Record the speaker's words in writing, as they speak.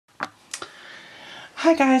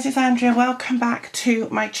Hi guys, it's Andrea. Welcome back to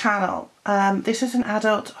my channel. This is an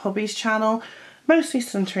adult hobbies channel, mostly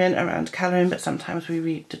centering around colouring, but sometimes we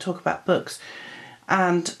read to talk about books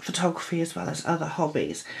and photography as well as other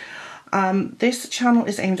hobbies. This channel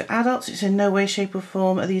is aimed at adults. It's in no way, shape or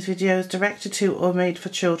form are these videos directed to or made for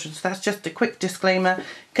children. So that's just a quick disclaimer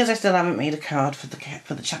because I still haven't made a card for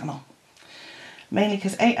the channel. Mainly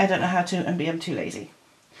because A, I don't know how to, and B, I'm too lazy.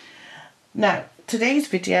 Now, today's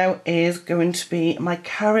video is going to be my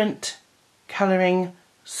current colouring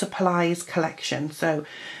supplies collection. So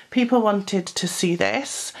people wanted to see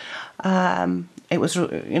this. It was,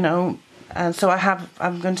 and so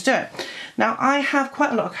I'm going to do it. Now, I have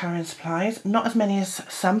quite a lot of colouring supplies, not as many as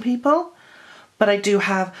some people, but I do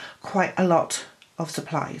have quite a lot of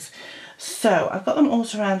supplies. So I've got them all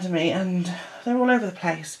surrounding me and they're all over the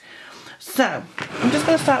place. So I'm just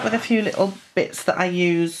going to start with a few little bits that I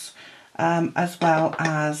use as well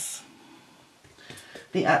as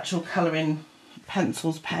the actual colouring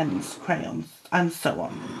pencils, pens, crayons and so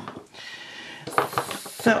on.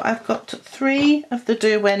 So I've got 3 of the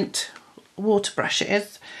Derwent water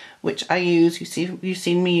brushes which I use. You've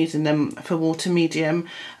seen me using them for water medium.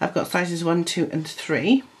 I've got sizes 1, 2 and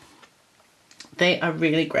 3. They are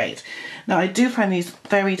really great. Now I do find these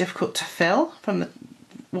very difficult to fill from the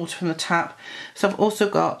water from the tap, so I've also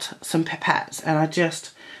got some pipettes and I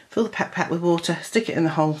just fill the pipette with water, stick it in the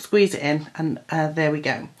hole, squeeze it in, and there we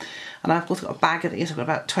go. And I've also got a bag of these. I've got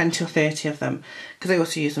about 20 or 30 of them because I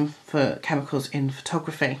also use them for chemicals in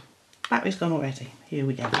photography. Battery's gone already. Here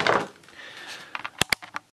we go.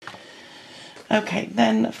 Okay,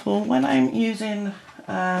 then for when I'm using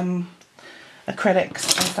acrylics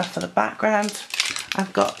and stuff for the background,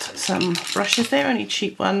 I've got some brushes. They're only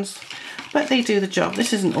cheap ones, but they do the job.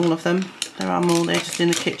 This isn't all of them. There are more. They're just in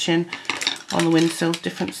the kitchen on the windowsill,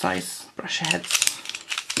 different size brush heads.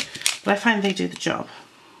 But I find they do the job.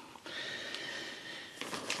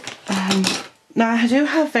 Now I do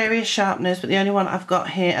have various sharpeners, but the only one I've got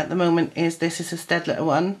here at the moment is this. Is a Staedtler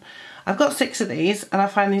one. I've got 6 of these and I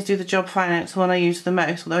find these do the job fine. It's the one I use the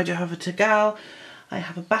most, although I do have a Tagal, I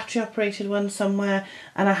have a battery operated one somewhere,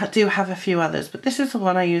 and I do have a few others, but this is the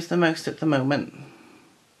one I use the most at the moment.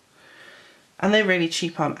 And they're really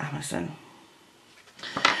cheap on Amazon.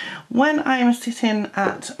 When I'm sitting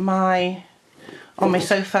on my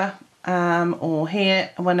sofa or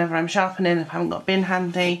here, whenever I'm sharpening, if I haven't got a bin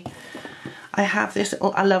handy, I have this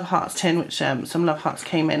little I Love Hearts tin, which some Love Hearts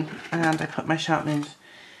came in, and I put my sharpenings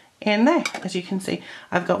in there. As you can see,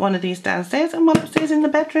 I've got one of these downstairs and one upstairs in the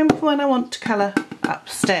bedroom for when I want to colour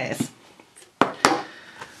upstairs.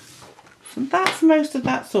 So that's most of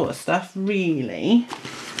that sort of stuff, really.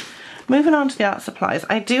 Moving on to the art supplies,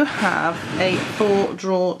 I do have a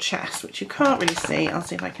 4-drawer chest, which you can't really see. I'll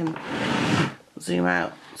see if I can zoom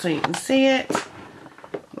out so you can see it,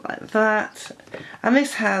 like that. And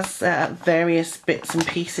this has various bits and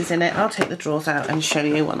pieces in it. I'll take the drawers out and show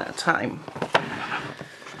you one at a time.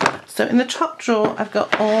 So in the top drawer, I've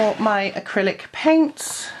got all my acrylic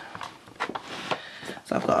paints.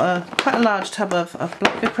 So I've got quite a large tub of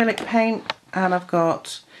black acrylic paint, and I've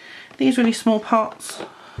got these really small pots.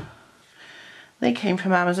 They came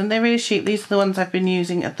from Amazon. They're really cheap. These are the ones I've been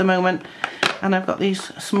using at the moment. And I've got these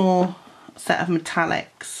small set of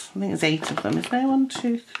metallics. I think there's 8 of them. Is there 1,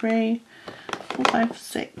 2, 3, 4, 5,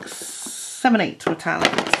 6, 7, 8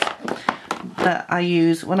 metallics that I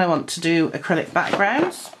use when I want to do acrylic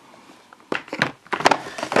backgrounds.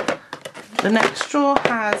 The next drawer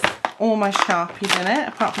has all my Sharpies in it,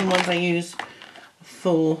 apart from the ones I use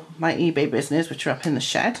for my eBay business, which are up in the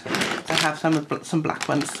shed. I have some black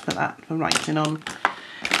ones for that, for writing on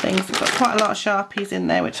things. I've got quite a lot of Sharpies in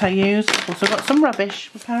there which I use. I've also got some rubbish,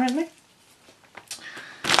 apparently.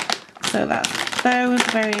 So that's those,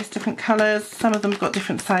 various different colours. Some of them have got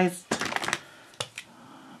different sized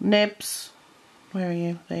nibs. Where are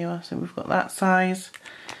you? There you are. So we've got that size.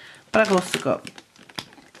 But I've also got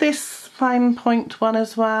this fine point one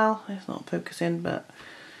as well. It's not focusing, but...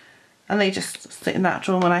 and they just sit in that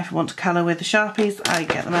drawer. When I want to colour with the Sharpies, I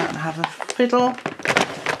get them out and have a fiddle.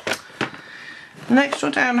 The next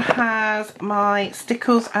drawer down has my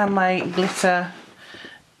stickles and my glitter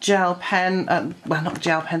gel pen, well not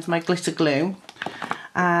gel pens, my glitter glue,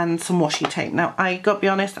 and some washi tape. Now I got to be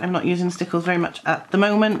honest, I'm not using stickles very much at the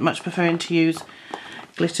moment, much preferring to use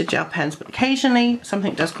glitter gel pens, but occasionally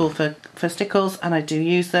something does call for stickles and I do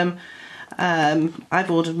use them. I've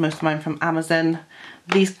ordered most of mine from Amazon.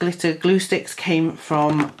 These glitter glue sticks came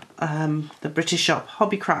from the British shop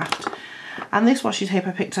Hobbycraft, and this washi tape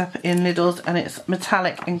I picked up in Lidl's, and it's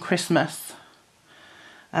metallic and Christmas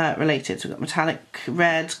related. So we've got metallic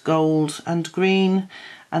red, gold and green,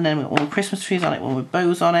 And then we've got all the Christmas trees on it, one with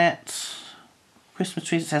bows on it. Christmas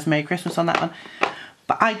trees, it says Merry Christmas on that one.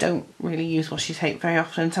 But I don't really use washi tape very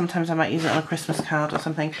often. Sometimes I might use it on a Christmas card or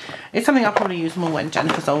something. It's something I'll probably use more when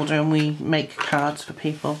Jennifer's older and we make cards for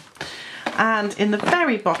people. And in the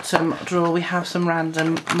very bottom drawer we have some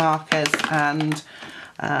random markers, and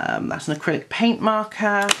that's an acrylic paint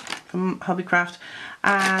marker from Hobbycraft,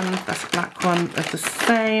 and that's a black one that's the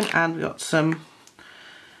same, and we've got some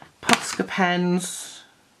Posca pens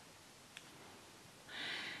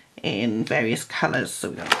in various colours. So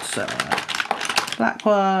we've got a black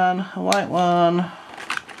one, a white one,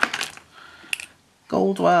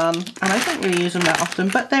 gold one, and I don't really use them that often,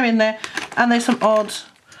 but they're in there. And there's some odd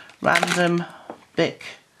random Bic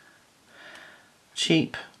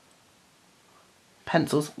cheap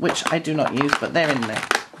pencils, which I do not use, but they're in there.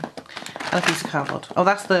 And a piece of cardboard. Oh,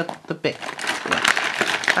 that's the Bic. Yeah.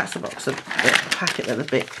 That's the box of the packet that the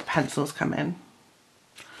Bic pencils come in.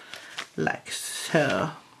 Like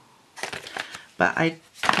so. But I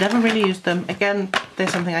never really used them. Again,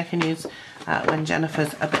 there's something I can use when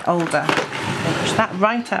Jennifer's a bit older. I'll push that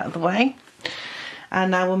right out of the way.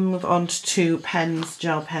 And now we'll move on to pens,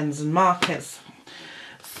 gel pens and markers.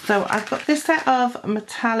 So I've got this set of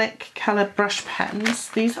metallic colour brush pens.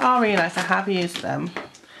 These are really nice, I have used them.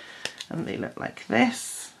 And they look like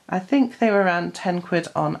this. I think they were around 10 quid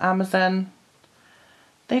on Amazon.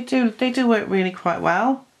 They do work really quite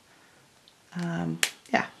well.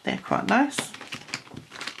 Yeah, they're quite nice.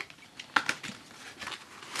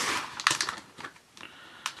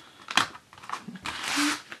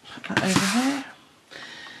 Put that over here.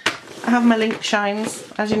 I have my Link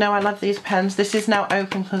Shines. As you know, I love these pens. This is now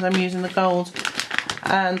open because I'm using the gold,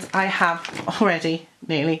 and I have already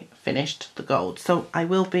nearly finished the gold. So I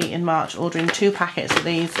will be in March ordering 2 packets of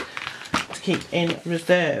these to keep in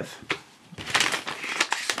reserve.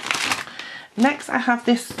 Next I have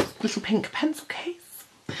this little pink pencil case.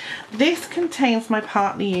 This contains my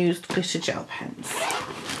partly used glitter gel pens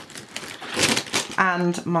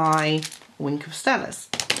and my Wink of Stellas.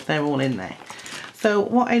 They're all in there. So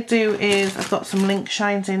what I do is I've got some Link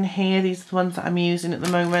Shines in here. These are the ones that I'm using at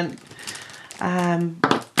the moment. And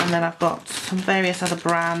then I've got some various other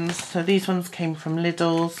brands. So these ones came from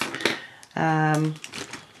Lidl's.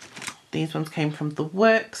 These ones came from The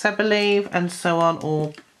Works, I believe, and so on,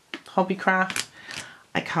 or Hobbycraft.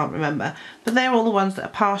 I can't remember. But they're all the ones that are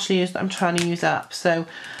partially used that I'm trying to use up. So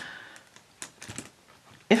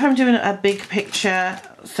if I'm doing a big picture,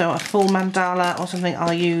 so a full mandala or something,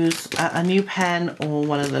 I'll use a new pen or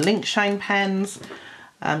one of the Link Shine pens,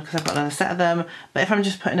 because I've got another set of them. But if I'm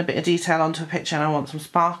just putting a bit of detail onto a picture and I want some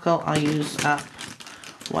sparkle, I'll use up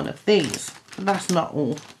one of these. But that's not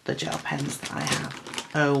all the gel pens that I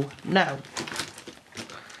have. Oh no.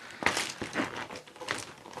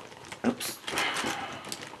 Oops.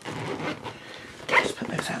 Just put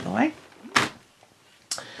those out of the way.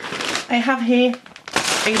 I have here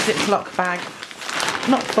a Ziploc bag,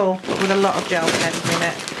 not full, but with a lot of gel pens in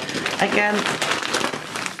it. Again,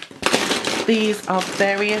 these are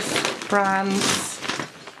various brands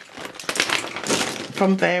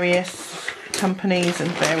from various companies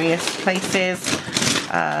and various places.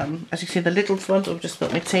 As you see, the Lidl's ones, I've just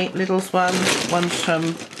got my Lidl's one's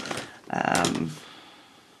from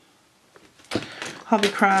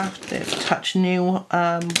Hobbycraft. There's Touch New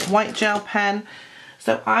white gel pen.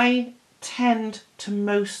 So I tend to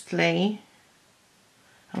mostly,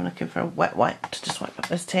 I'm looking for a wet wipe to just wipe up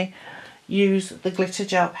this tea, use the glitter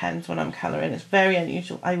gel pens when I'm colouring. It's very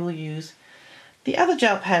unusual. I will use the other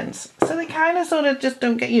gel pens, so they kind of sort of just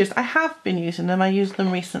don't get used. I have been using them. I used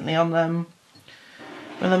them recently on them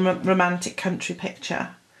with a romantic country picture,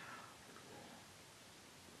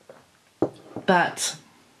 but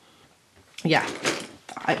yeah,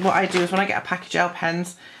 what I do is when I get a pack of gel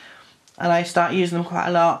pens and I start using them quite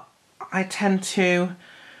a lot, I tend to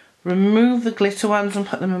remove the glitter ones and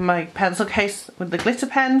put them in my pencil case with the glitter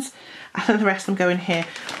pens, and then the rest of them go in here.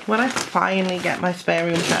 When I finally get my spare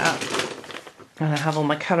room set up and I have all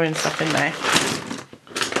my colouring stuff in there,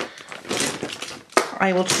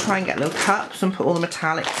 I will try and get little cups and put all the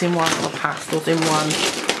metallics in one or the pastels in one,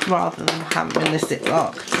 rather than have them in this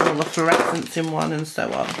Ziploc with all the fluorescents in one and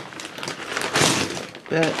so on.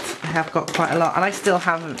 But I have got quite a lot, and I still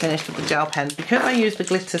haven't finished with the gel pens because I use the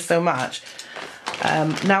glitter so much.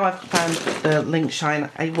 Now I've found the Link Shine,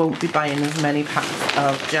 I won't be buying as many packs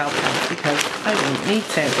of gel pens because I won't need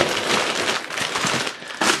to.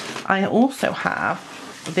 I also have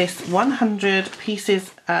this 100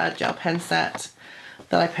 pieces gel pen set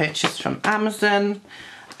that I purchased from Amazon.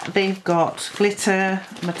 They've got glitter,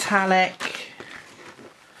 metallic,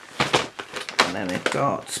 and then they've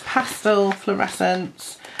got pastel,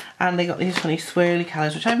 fluorescence, and they got these funny swirly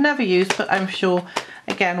colours, which I've never used, but I'm sure,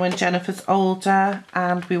 again, when Jennifer's older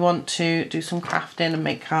and we want to do some crafting and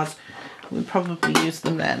make cards, we'll probably use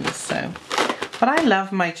them then. So, but I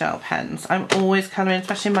love my gel pens. I'm always colouring,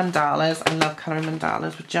 especially mandalas. I love colouring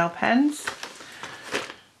mandalas with gel pens.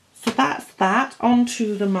 So that's that. On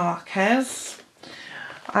to the markers.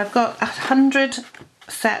 I've got 100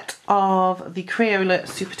 set of the Crayola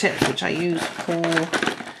Super Tips, which I use for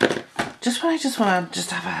just when I just want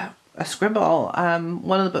to have a scribble.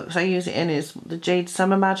 One of the books I use it in is the Jade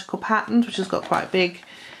Summer Magical Patterns, which has got quite big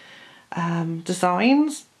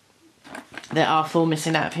designs. There are 4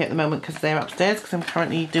 missing out of here at the moment because they're upstairs, because I'm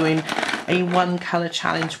currently doing a 1 colour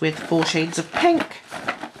challenge with 4 shades of pink,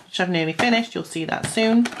 which I've nearly finished. You'll see that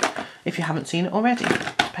soon if you haven't seen it already.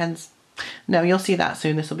 Depends. No, you'll see that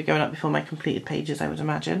soon. This will be going up before my completed pages, I would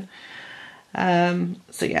imagine.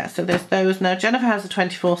 So yeah, so there's those. Now Jennifer has a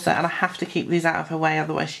 24 set and I have to keep these out of her way,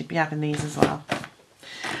 otherwise she'd be having these as well.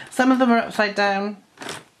 Some of them are upside down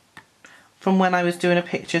from when I was doing a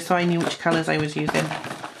picture, so I knew which colours I was using,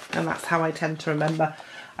 and that's how I tend to remember.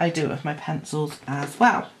 I do it with my pencils as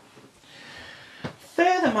well.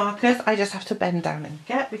 Further markers I just have to bend down and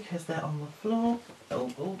get because they're on the floor. Oh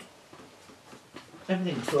god,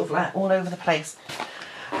 everything's sort of like all over the place,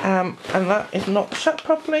 and that is not shut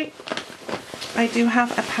properly. I do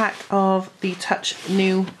have a pack of the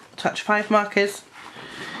new Touch 5 markers.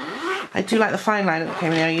 I do like the fine line that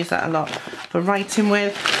came in here. I use that a lot for writing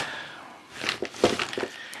with.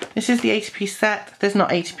 This is the 80-piece set. There's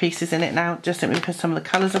not 80 pieces in it now, just simply because some of the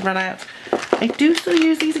colours have run out. I do still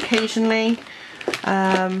use these occasionally.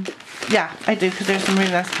 Yeah, I do, because there's some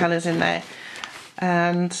really nice colours in there.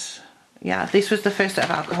 And yeah, this was the first set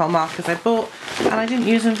of alcohol markers I bought, and I didn't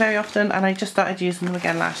use them very often, and I just started using them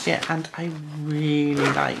again last year, and I really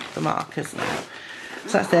like the markers now.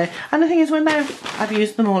 So that's there. And the thing is, when now I've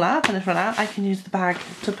used them all up and it's run out, I can use the bag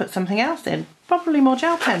to put something else in, probably more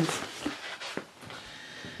gel pens.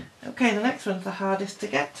 Okay, the next one's the hardest to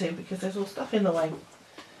get to because there's all stuff in the way.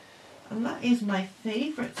 And that is my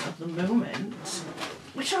favourites of the moment,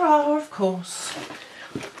 which are, of course,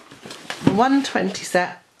 the 120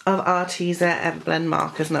 set of Arteza Everblend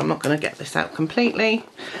markers. Now I'm not going to get this out completely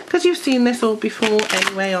because you've seen this all before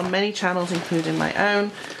anyway on many channels, including my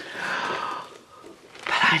own.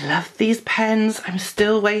 But I love these pens. I'm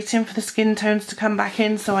still waiting for the skin tones to come back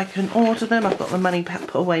in so I can order them. I've got the money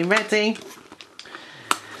put away ready.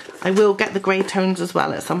 I will get the grey tones as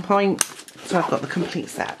well at some point, so I've got the complete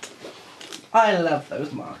set. I love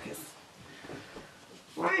those markers.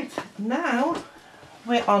 Right, now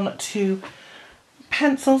we're on to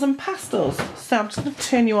pencils and pastels. So I'm just going to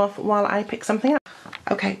turn you off while I pick something up.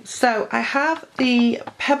 Okay, so I have the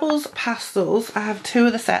Pebbles pastels. I have 2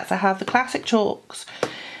 of the sets. I have the Classic Chalks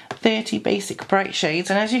 30 Basic Bright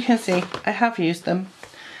Shades, and as you can see, I have used them.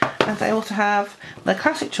 And I also have the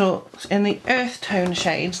Classic Chalks in the Earth Tone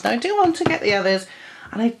shades. Now I do want to get the others,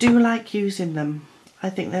 and I do like using them. I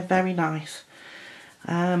think they're very nice.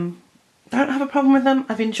 Don't have a problem with them.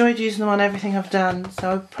 I've enjoyed using them on everything I've done,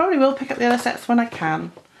 so I probably will pick up the other sets when I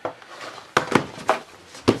can.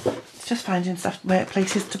 It's just finding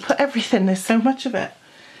places to put everything. There's so much of it.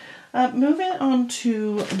 Moving on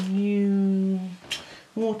to new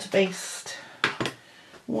water-based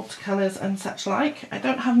watercolours and such like. I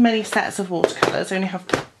don't have many sets of watercolours. I only have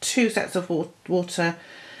 2 sets of water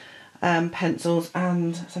pencils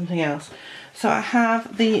and something else. So I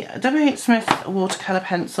have the W.H. Smith watercolour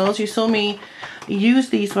pencils. You saw me use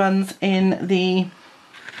these ones in the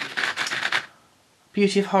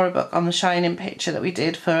Beauty of Horror book on the Shining picture that we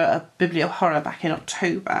did for a Biblio Horror back in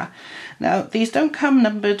October. Now these don't come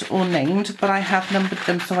numbered or named, but I have numbered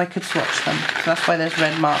them so I could swatch them. So that's why there's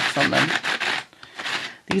red marks on them.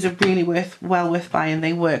 These are really well worth buying.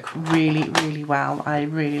 They work really, really well. I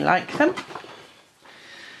really like them.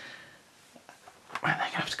 Right,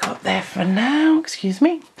 they're going to have to go up there for now, excuse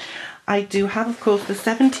me. I do have, of course, the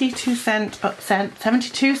 72 set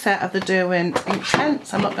of the Derwent ink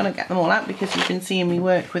pens. I'm not going to get them all out because you've been seeing me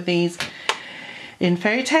work with these in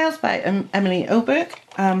Fairy Tales by Emily Oberg.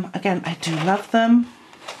 Again, I do love them.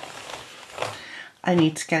 I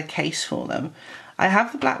need to get a case for them. I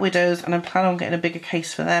have the Black Widows and I'm planning on getting a bigger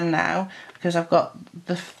case for them now because I've got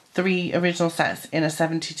the 3 original sets in a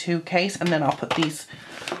 72 case, and then I'll put these,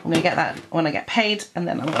 I'm going to get that when I get paid, and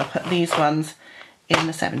then I'm going to put these ones in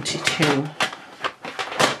the 72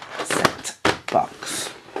 set box.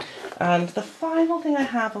 And the final thing I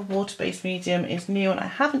have of water-based medium is new and I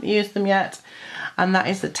haven't used them yet, and that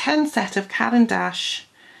is the 10 set of Caran d'Ache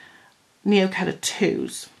Neocolor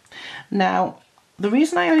 2s. Now, the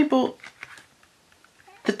reason I only bought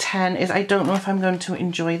the 10 is I don't know if I'm going to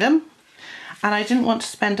enjoy them. And I didn't want to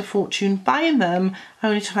spend a fortune buying them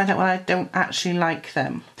only to find out, well, I don't actually like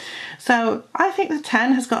them. So I think the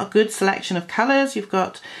 10 has got a good selection of colours. You've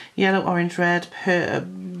got yellow, orange, red,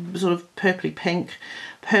 sort of purpley pink,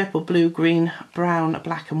 purple, blue, green, brown,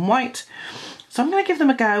 black and white. So I'm going to give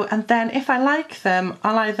them a go, and then if I like them,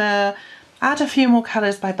 I'll either add a few more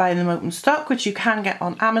colours by buying them open stock, which you can get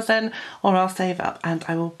on Amazon, or I'll save up and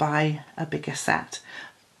I will buy a bigger set.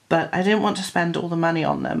 But I didn't want to spend all the money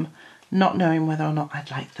on them not knowing whether or not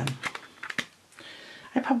I'd like them.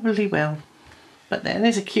 I probably will, but then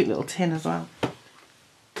there's a cute little tin as well.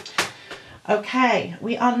 Okay,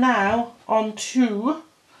 we are now on to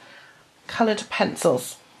coloured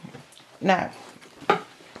pencils. Now,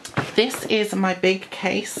 this is my big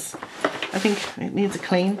case. I think it needs a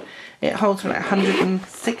clean. It holds like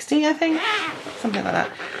 160, I think, something like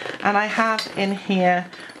that. And I have in here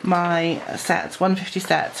my sets, 150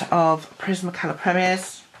 sets of Prismacolor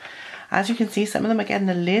Premiers. As you can see, some of them are getting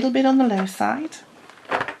a little bit on the low side.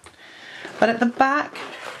 But at the back,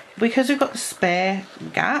 because we've got the spare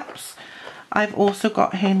gaps, I've also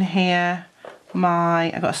got in here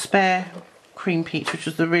I've got a spare Cream Peach, which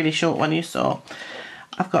was the really short one you saw.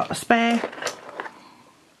 I've got a spare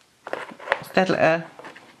Staedtler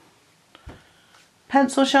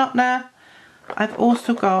pencil sharpener. I've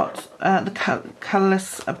also got the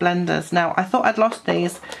colourless blenders. Now, I thought I'd lost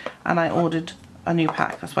these and I ordered a new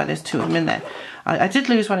pack. That's why there's 2 of them in there. I did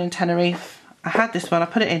lose one in Tenerife. I had this one, I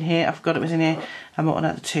put it in here, I forgot it was in here, I bought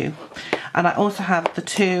another 2. And I also have the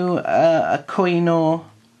 2 Koh-i-Noor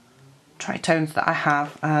tritones that I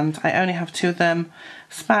have, and I only have 2 of them,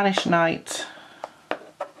 Spanish Night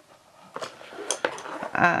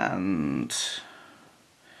and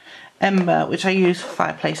Ember, which I use for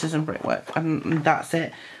fireplaces and brickwork, and that's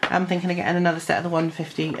it. I'm thinking of getting another set of the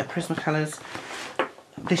 150 Prismacolors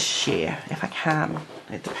this year, if I can.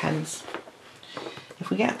 It depends. If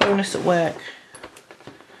we get a bonus at work,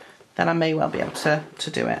 then I may well be able to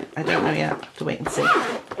do it. I don't know yet. I have to wait and see.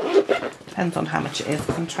 Depends on how much it is,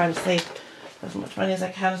 because I'm trying to save as much money as I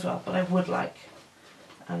can as well, but I would like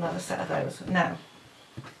another set of those. Now,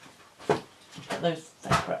 put those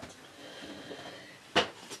separate.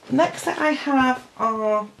 Next that I have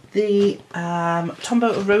are the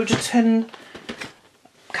Tombow Rhodoton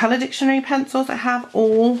Colour Dictionary pencils. I have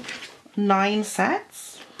all 9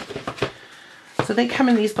 sets. So they come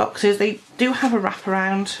in these boxes. They do have a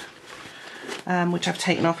wraparound, which I've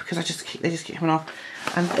taken off because they just keep coming off.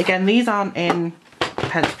 And again, these aren't in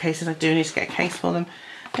pencil cases. I do need to get a case for them.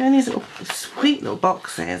 They're in these little sweet little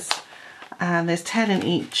boxes, and there's 10 in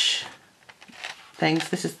each thing. So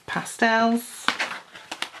this is pastels,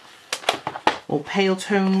 or pale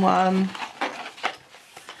tone one.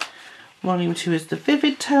 Volume 2 is the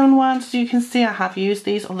vivid tone one. So you can see I have used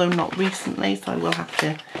these, although not recently, so I will have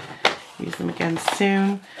to use them again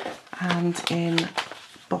soon. And in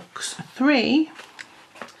box 3,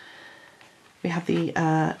 we have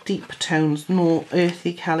the deep tones, more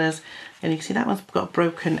earthy colours. And you can see that one's got a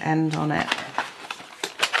broken end on it.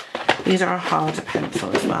 These are a harder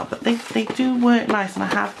pencil as well, but they do work nice, and I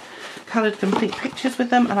have coloured complete pictures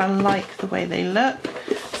with them, and I like the way they look.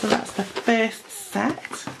 So that's the first set.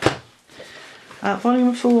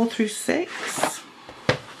 Volume 4 through 6.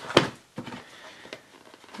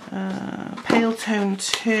 Pale tone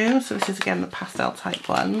 2, so this is again the pastel type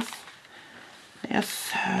ones. They are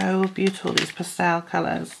so beautiful, these pastel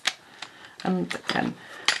colours. And again,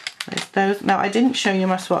 there's those. Now, I didn't show you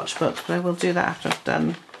my swatch books, but I will do that after I've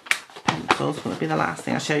done pencils. That'll be the last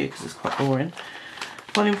thing I'll show you because it's quite boring.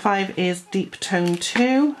 Volume 5 is Deep Tone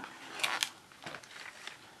 2.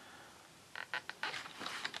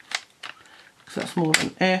 So that's more of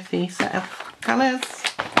an earthy set of colours.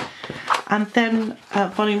 And then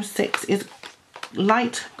volume 6 is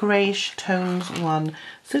Light Greyish Tones 1.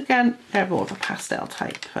 So again, they're more of a pastel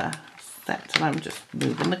type set, and I'm just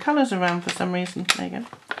moving the colours around for some reason. There you go.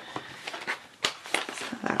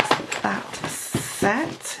 So that's that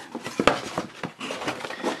set.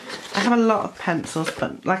 I have a lot of pencils,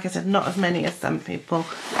 but like I said, not as many as some people.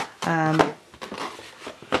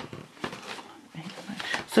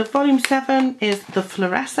 So volume 7 is the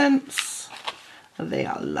Fluorescence. They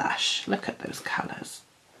are lush. Look at those colours.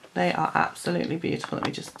 They are absolutely beautiful. Let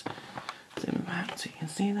me just zoom out so you can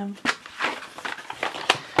see them.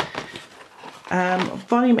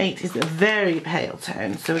 Volume 8 is a very pale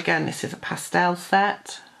tone. So again, this is a pastel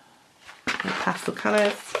set with pastel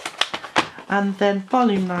colours. And then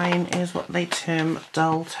volume 9 is what they term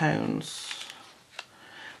dull tones.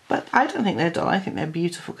 But I don't think they're dull. I think they're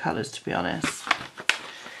beautiful colours, to be honest.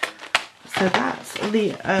 So that's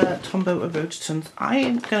the Tombow Rototons.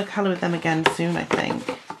 I'm going to colour with them again soon, I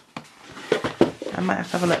think. I might have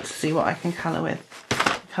to have a look to see what I can colour with.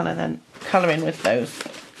 Colour in with those.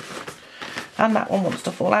 And that one wants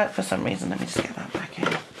to fall out for some reason. Let me just get that back in.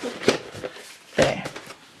 There.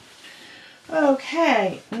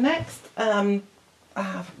 Okay, next I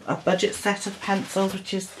have a budget set of pencils,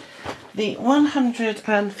 which is the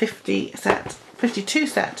 152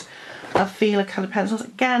 set of Fila coloured pencils.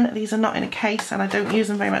 Again, these are not in a case, and I don't use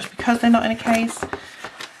them very much because they're not in a case. I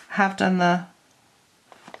have done the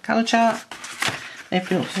colour chart.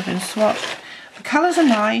 They've also been swatched. The colours are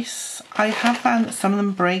nice. I have found that some of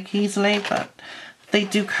them break easily, but they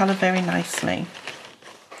do colour very nicely.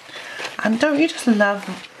 And don't you just love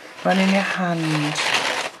running your hand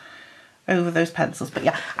over those pencils? But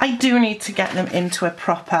yeah, I do need to get them into a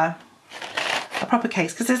proper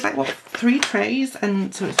case, because there's like, what, 3 trays,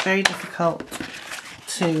 and so it's very difficult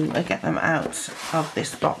to get them out of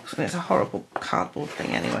this box, and it's a horrible cardboard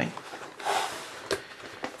thing anyway.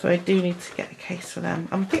 So I do need to get a case for them.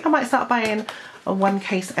 I think I might start buying a 1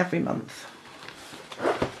 case every month,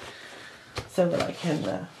 so that I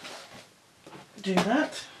can do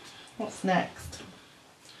that. What's next?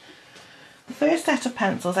 The first set of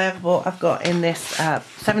pencils I ever bought, I've got in this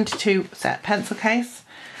 72 set pencil case.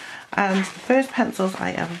 And the first pencils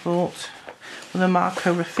I ever bought were the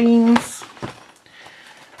Marco Raffines.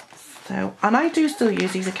 So, and I do still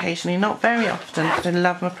use these occasionally, not very often, because I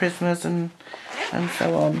love my Prismas and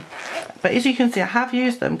so on. But as you can see, I have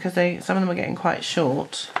used them because some of them are getting quite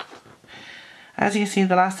short. As you can see,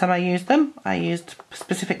 the last time I used them, I used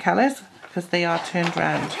specific colours because they are turned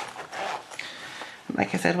round.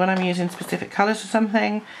 Like I said, when I'm using specific colours for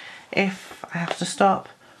something, if I have to stop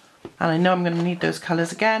and I know I'm going to need those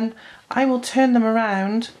colours again, I will turn them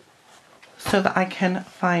around so that I can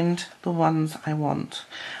find the ones I want.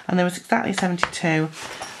 And there was exactly 72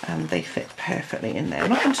 and they fit perfectly in there.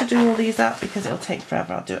 I'm not going to do all these up because it'll take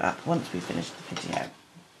forever. I'll do it up once we finish the video.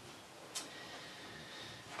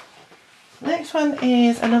 The next one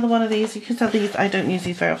is another one of these. You can tell these, I don't use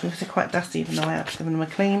these very often because they're quite dusty, even though I have given them a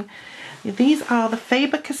clean. These are the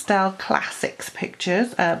Faber-Castell Classics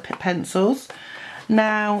pencils.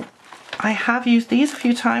 Now, I have used these a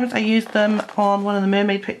few times. I used them on one of the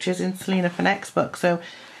mermaid pictures in Selina Finek's book. So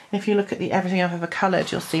if you look at the everything I've ever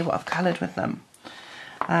coloured, you'll see what I've coloured with them.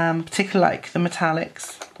 Particularly like the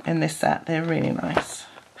metallics in this set. They're really nice.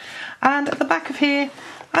 And at the back of here,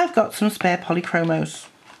 I've got some spare polychromos.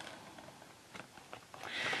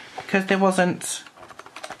 Because they were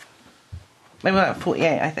at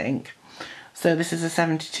 48, I think. So this is a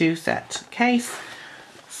 72 set case.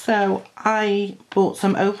 So I bought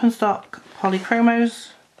some open stock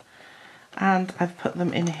polychromos and I've put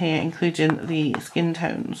them in here, including the skin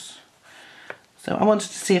tones. So I wanted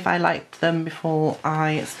to see if I liked them before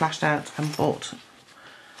I splashed out and bought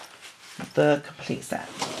the complete set.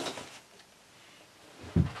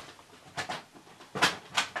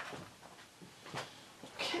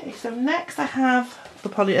 Okay, so next I have the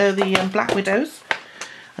Black Widows.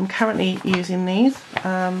 I'm currently using these.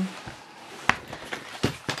 Let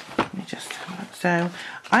me just have a look. So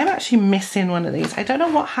I'm actually missing one of these. I don't know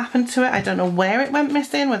what happened to it. I don't know where it went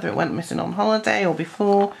missing, whether it went missing on holiday or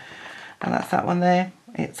before. And that's that one there.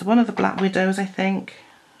 It's one of the Black Widows, I think.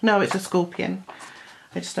 No, it's a Scorpion.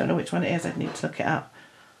 I just don't know which one it is. I'd need to look it up.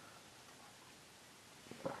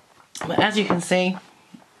 But as you can see,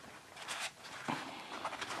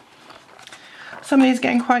 some of these are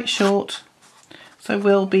getting quite short. So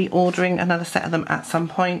we'll be ordering another set of them at some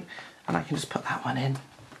point, and I can just put that one in.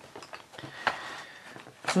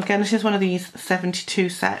 So again, this is one of these 72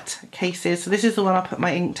 set cases. So this is the one I'll put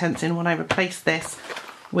my Inktense in when I replace this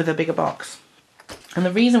with a bigger box. And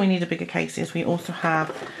the reason we need a bigger case is we also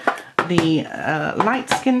have the light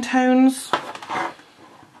skin tones.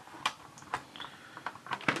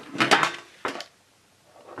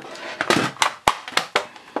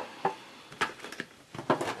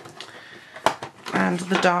 And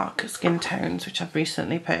the dark skin tones, which I've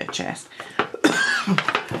recently purchased.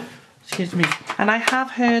 Excuse me. And I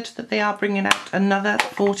have heard that they are bringing out another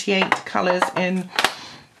 48 colours in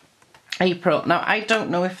April. Now, I don't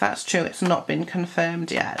know if that's true. It's not been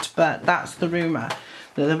confirmed yet, but that's the rumour,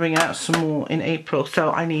 that they're bringing out some more in April.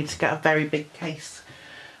 So I need to get a very big case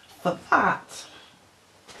for that.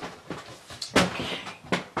 Okay.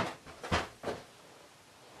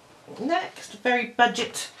 Next, very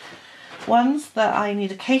budget ones that I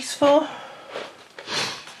need a case for,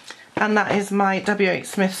 and that is my W.H.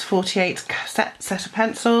 Smith's 48 set of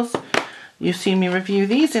pencils. You've seen me review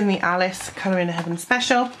these in the Alice Colour in Heaven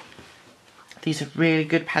special. These are really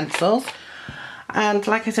good pencils, And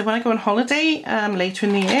like I said, when I go on holiday later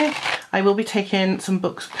in the year, I will be taking some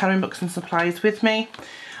books, colouring books and supplies with me.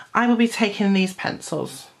 I will be taking these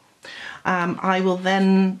pencils. I will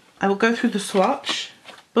go through the swatch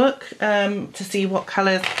book to see what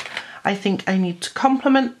colours I think I need to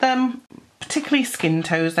complement them, particularly skin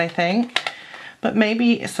tones I think, but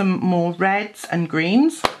maybe some more reds and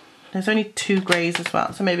greens. There's only 2 greys as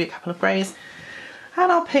well, so maybe a couple of greys.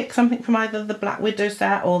 And I'll pick something from either the Black Widow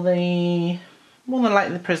set or the, more than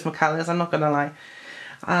likely the Prismacolors, I'm not going to lie.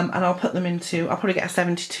 And I'll put them into, I'll probably get a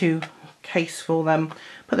 72 case for them,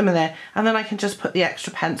 put them in there, and then I can just put the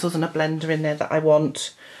extra pencils and a blender in there that I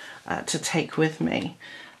want to take with me.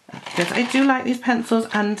 Because I do like these pencils,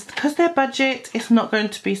 and because they're budget, it's not going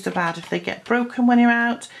to be so bad if they get broken when you're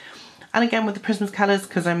out. And again with the Prismacolors,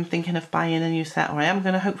 because I'm thinking of buying a new set, or I am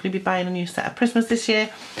going to hopefully be buying a new set of Prismas this year,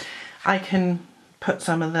 I can put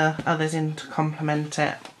some of the others in to complement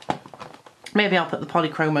it. Maybe I'll put the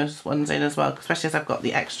Polychromos ones in as well, especially as I've got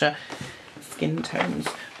the extra skin tones.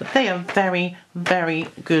 But they are very, very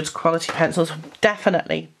good quality pencils.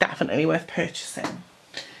 Definitely, definitely worth purchasing.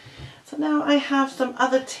 So now I have some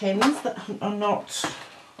other tins that are not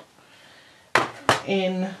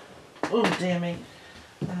in, oh dear me,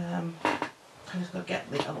 I'm just going to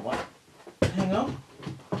get the other one, hang on,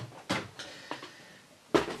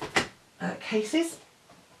 cases.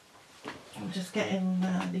 I'm just getting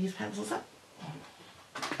these pencils up.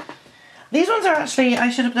 These ones are actually, I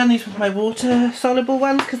should have done these with my water soluble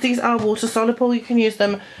ones, because these are water soluble. You can use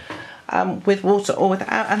them with water or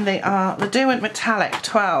without, and they are the Derwent Metallic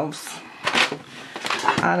 12s.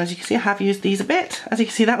 And as you can see, I have used these a bit. As you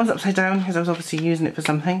can see, that one's upside down because I was obviously using it for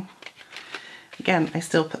something. Again, I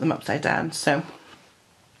still put them upside down. So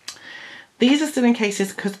these are still in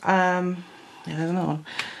cases because yeah, there's another one.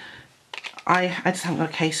 I just haven't got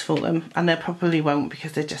a case for them, and they probably won't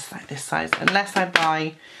because they're just like this size, unless I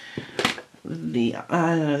buy the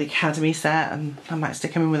I don't know, the Academy set, and I might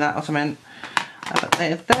stick them in with that or something. But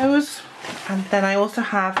there's those. And then I also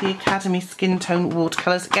have the Academy Skin Tone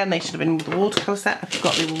watercolours. Again, they should have been with the watercolour set. I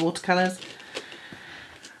forgot they were watercolours.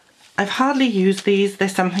 I've hardly used these. They're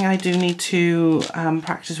something I do need to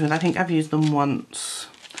practice with. I think I've used them once.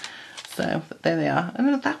 So there they are.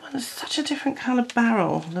 And that one is such a different colour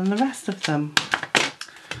barrel than the rest of them.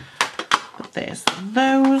 But there's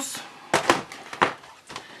those.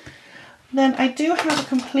 Then I do have a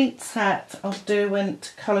complete set of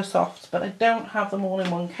Derwent Colour Softs, but I don't have them all in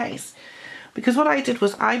one case. Because what I did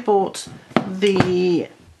was I bought the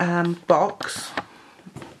box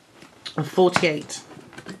of 48.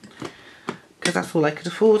 Because that's all I could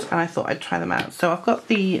afford, and I thought I'd try them out. So I've got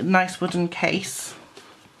the nice wooden case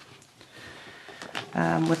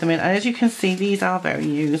with them in. And as you can see, these are very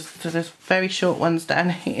used. So there's very short ones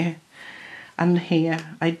down here. And here,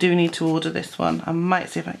 I do need to order this one. I might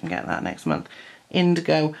see if I can get that next month.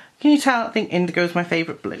 Indigo. Can you tell? I think indigo is my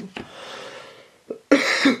favourite blue.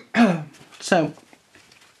 So,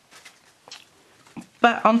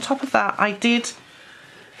 but on top of that, I did,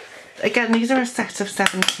 again, these are a set of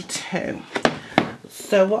 72.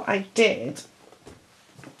 So what I did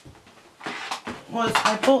was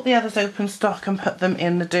I bought the others open stock and put them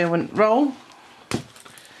in the Derwent roll.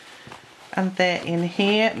 And they're in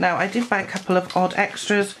here. Now I did buy a couple of odd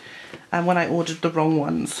extras when I ordered the wrong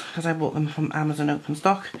ones, because I bought them from Amazon open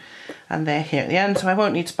stock, and they're here at the end, so I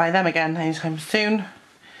won't need to buy them again anytime soon.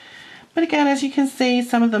 But again, as you can see,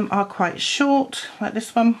 some of them are quite short, like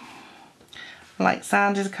this one. Light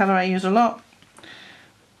sand is a colour I use a lot.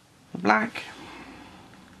 The black.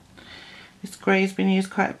 This grey's been used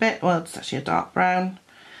quite a bit. Well, it's actually a dark brown.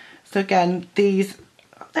 So again, these,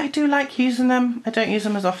 I do like using them. I don't use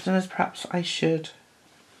them as often as perhaps I should.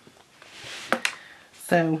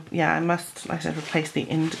 So yeah, I must, like I said, replace the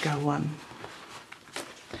indigo one.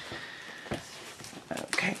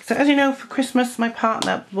 Okay, so as you know, for Christmas my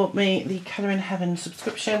partner bought me the Colour in Heaven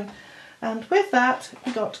subscription, and with that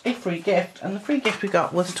we got a free gift, and the free gift we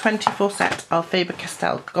got was a 24 set of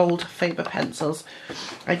Faber-Castell gold Faber pencils.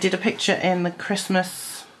 I did a picture in the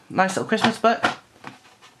Christmas, nice little Christmas book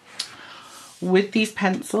with these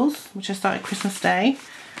pencils, which I started Christmas Day,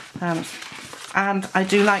 and I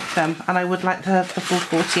do like them, and I would like the full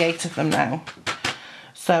 48 of them now.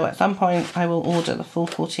 So at some point I will order the full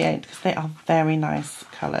 48 because they are very nice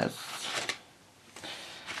colours.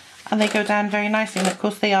 And they go down very nicely, and of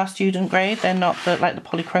course they are student grade, they're not like the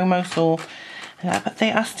Polychromos or but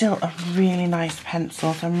they are still a really nice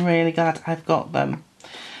pencil, so I'm really glad I've got them.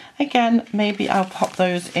 Again, maybe I'll pop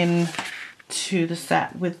those in to the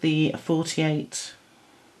set with the 48,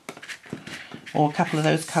 or a couple of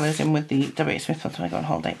those colours in with the W.H. Smith ones when I go on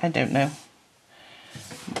holiday, I don't know.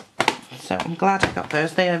 So I'm glad I got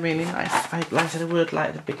those. They are really nice. I would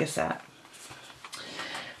like the bigger set.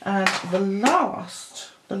 And the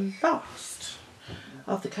last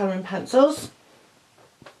of the colouring pencils,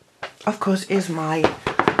 of course, is my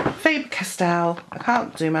Faber-Castell, I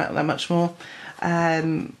can't zoom out that much more,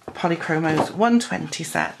 Polychromos 120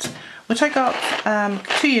 set, which I got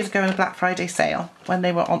 2 years ago in a Black Friday sale when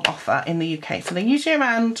they were on offer in the UK. So they're usually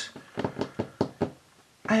around,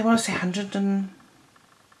 I want to say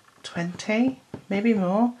 120, maybe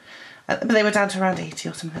more. But they were down to around 80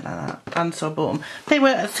 or something like that, and so I bought them. They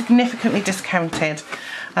were significantly discounted.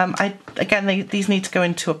 These need to go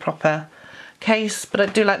into a proper case, but I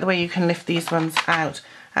do like the way you can lift these ones out.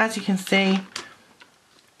 As you can see,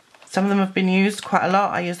 some of them have been used quite a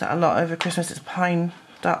lot. I used that a lot over Christmas. It's pine,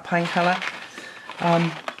 dark pine colour.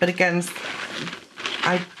 But again,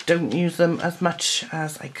 I don't use them as much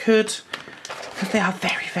as I could because they are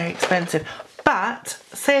very, very expensive. But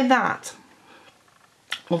saying that,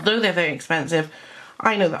 although they're very expensive,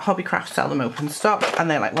 I know that Hobbycraft sell them open stock and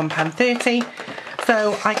they're like £1.30.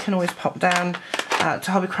 So I can always pop down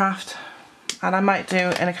to Hobbycraft, and I might do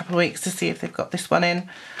in a couple of weeks to see if they've got this one in,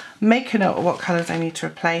 make a note of what colours I need to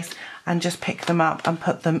replace, and just pick them up and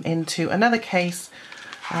put them into another case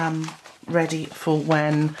ready for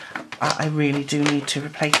when I really do need to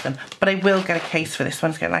replace them. But I will get a case for this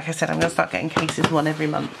one. Like I said, I'm going to start getting cases one every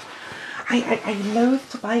month. I loathe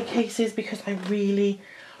to buy cases because I really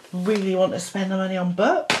want to spend the money on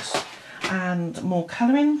books and more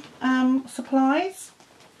colouring supplies.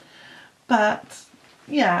 But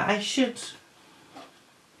yeah, I should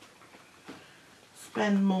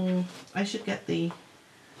spend more. I should get the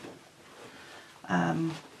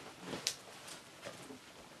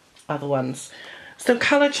other ones. So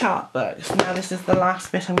colour chart books. Now this is the last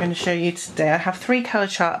bit I'm going to show you today. I have 3 colour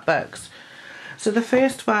chart books. So the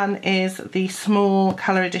first one is the small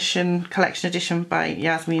colour edition, collection edition by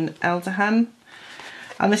Yasmin Eldahan.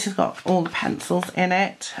 And this has got all the pencils in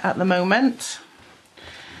it at the moment.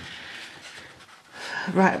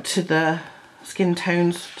 Right up to the skin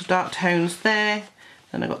tones, the dark tones there.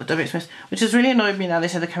 Then I've got the W. Smith, which has really annoyed me now they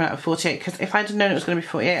said they're coming out of 48, because if I'd have known it was going to be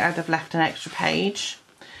 48, I'd have left an extra page.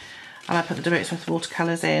 And I put the W. Smith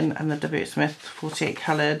watercolours in and the W. Smith 48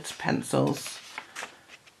 coloured pencils.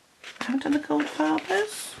 I haven't done the gold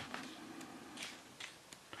fibres.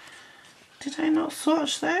 Did I not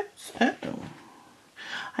swatch those? Oh.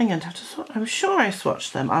 I'm going to have to swatch. I'm sure I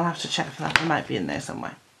swatched them. I'll have to check for that. They might be in there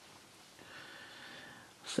somewhere.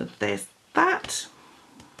 So there's that.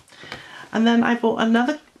 And then I bought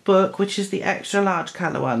another book, which is the extra large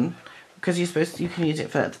colour one, because you can use it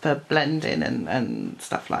for blending and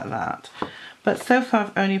stuff like that. But so far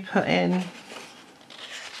I've only put in,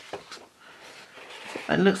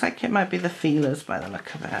 it looks like it might be the feelers by the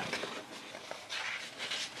look of it.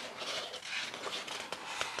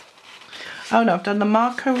 Oh no, I've done the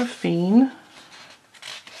Marco Refine,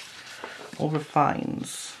 or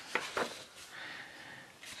Refines.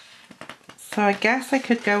 So I guess I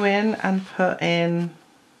could go in and put in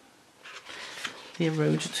the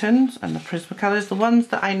Erogatons and the Prismacolors, the ones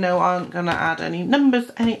that I know aren't going to add any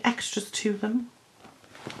numbers, any extras to them.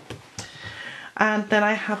 And then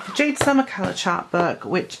I have the Jade Summer Colour Chart book,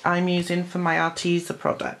 which I'm using for my Arteza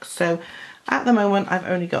products. So at the moment I've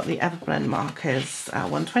only got the Everblend markers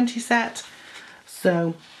 120 set.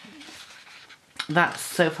 So that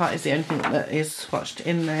so far is the only thing that is swatched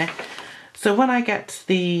in there. So when I get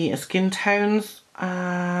the skin tones,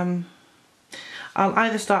 I'll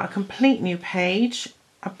either start a complete new page.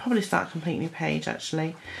 I'll probably start a complete new page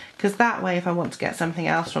actually, because that way if I want to get something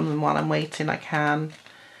else from them while I'm waiting I can.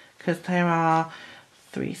 Because there are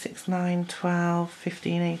 3, 6, 9, 12,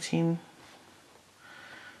 15, 18,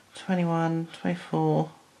 21,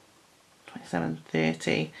 24, 27,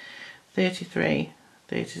 30, 33,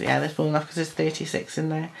 30, yeah, there's more enough because there's 36 in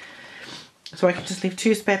there. So I can just leave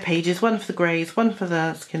 2 spare pages, one for the greys, one for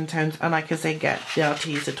the skin tones, and I can say get the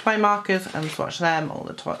Arteza twine markers and swatch them, or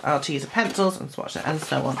the Arteza pencils and swatch it, and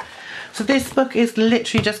so on. So this book is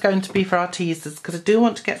literally just going to be for Artezas, because I do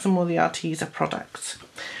want to get some more of the Arteza products.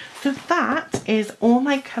 So that is all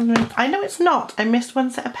my colouring. I know it's not. I missed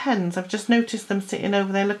one set of pens. I've just noticed them sitting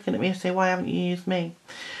over there looking at me and say, why haven't you used me?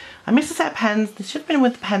 I missed a set of pens. This should have been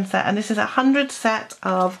with the pen set, and this is a 100 set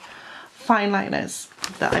of fine liners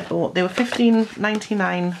that I bought. They were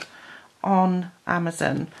 $15.99 on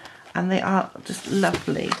Amazon, and they are just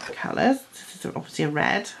lovely colours. This is obviously a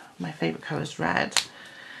red. My favourite colour is red.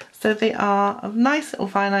 So they are a nice little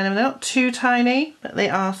fine liner. They're not too tiny, but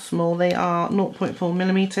they are small. They are 0.4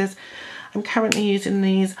 millimetres. I'm currently using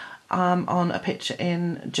these on a picture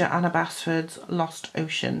in Joanna Basford's Lost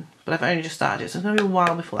Ocean, but I've only just started it, so it's going to be a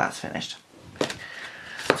while before that's finished.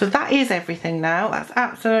 So that is everything now. That's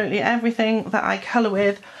absolutely everything that I colour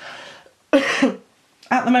with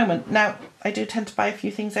at the moment. Now, I do tend to buy a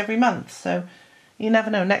few things every month, so you never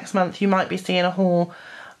know. Next month you might be seeing a haul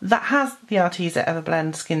that has the Arteza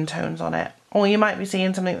Everblend skin tones on it. Or you might be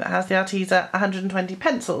seeing something that has the Arteza 120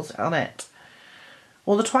 pencils on it.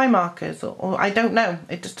 Or the Twi markers, or I don't know.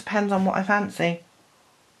 It just depends on what I fancy.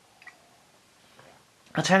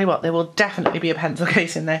 I'll tell you what, there will definitely be a pencil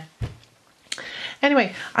case in there.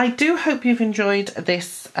 Anyway, I do hope you've enjoyed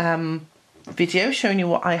this video showing you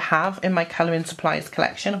what I have in my colouring supplies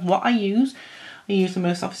collection. What I use the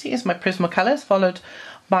most obviously is my Prismacolors, followed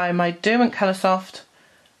by my Derwent Coloursoft,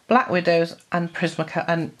 Black Widows and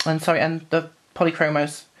and the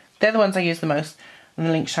Polychromos. They're the ones I use the most. And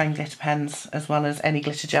the Link Shine glitter pens, as well as any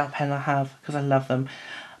glitter gel pen I have, because I love them.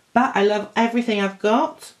 But I love everything I've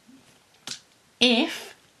got.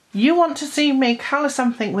 If you want to see me colour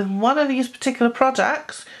something with one of these particular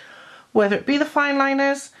products, whether it be the fine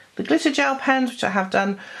liners, the glitter gel pens, which I have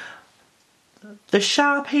done, the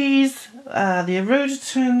Sharpies, the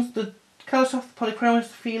Eruditons, the Coloursoft, the Polychromos,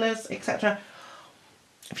 the feelers, etc.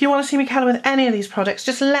 If you want to see me colour with any of these products,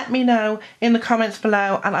 just let me know in the comments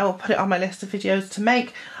below and I will put it on my list of videos to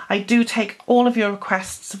make. I do take all of your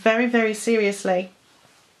requests very, very seriously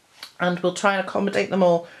and we'll try and accommodate them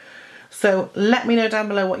all. So let me know down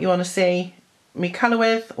below what you want to see me colour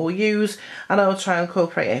with or use and I will try and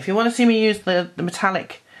incorporate it. If you want to see me use the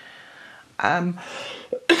metallic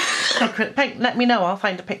acrylic paint, let me know. I'll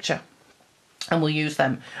find a picture and we'll use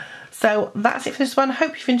them. So that's it for this one.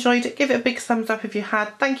 Hope you've enjoyed it. Give it a big thumbs up if you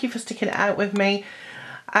had. Thank you for sticking it out with me.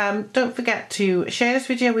 Don't forget to share this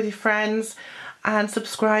video with your friends and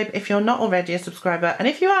subscribe if you're not already a subscriber. And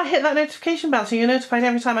if you are, hit that notification bell so you're notified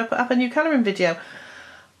every time I put up a new colouring video.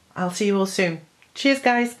 I'll see you all soon. Cheers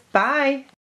guys. Bye.